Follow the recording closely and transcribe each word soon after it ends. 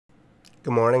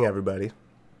Good morning, everybody.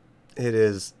 It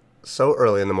is so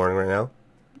early in the morning right now.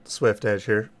 Swift Edge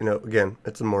here. Again,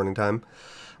 it's the morning time.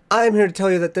 I'm here to tell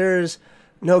you that there's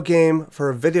no game for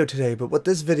a video today, but what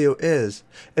this video is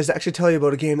to actually tell you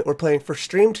about a game that we're playing for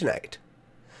stream tonight.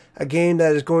 A game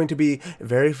that is going to be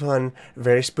very fun,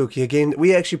 very spooky. A game that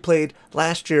we actually played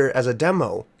last year as a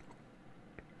demo.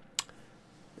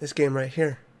 This game right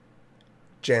here.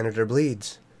 Janitor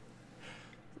Bleeds.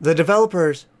 The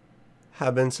developers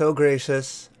have been so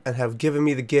gracious and have given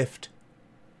me the gift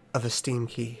of a Steam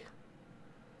key.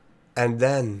 And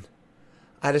then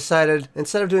I decided,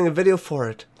 instead of doing a video for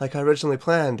it like I originally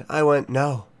planned, I went,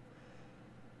 no,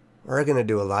 we're going to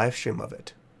do a live stream of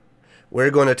it.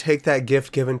 We're going to take that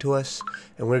gift given to us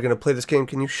and we're going to play this game.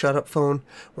 Can you shut up, phone?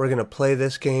 We're going to play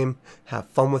this game, have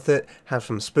fun with it, have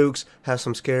some spooks, have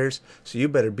some scares. So you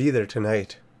better be there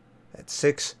tonight at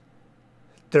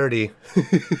 6:30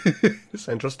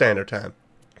 Central Standard Time.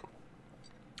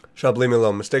 Shut up, leave me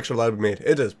alone. Mistakes are allowed to be made.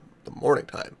 It is the morning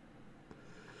time.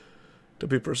 To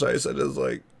be precise, it is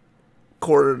like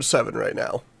 6:45 right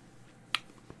now.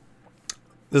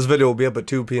 This video will be up at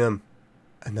 2 p.m.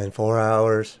 And then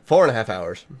 4.5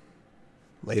 hours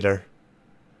later,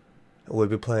 we'll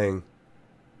be playing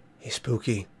a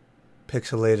spooky,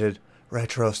 pixelated,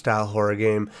 retro-style horror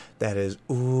game that is,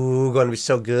 going to be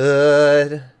so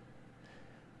good.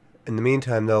 In the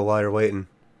meantime, though, while you're waiting,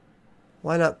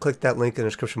 why not click that link in the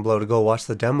description below to go watch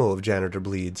the demo of Janitor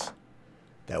Bleeds?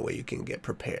 That way you can get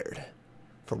prepared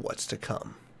for what's to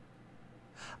come.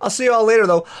 I'll see you all later,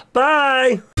 though.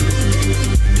 Bye!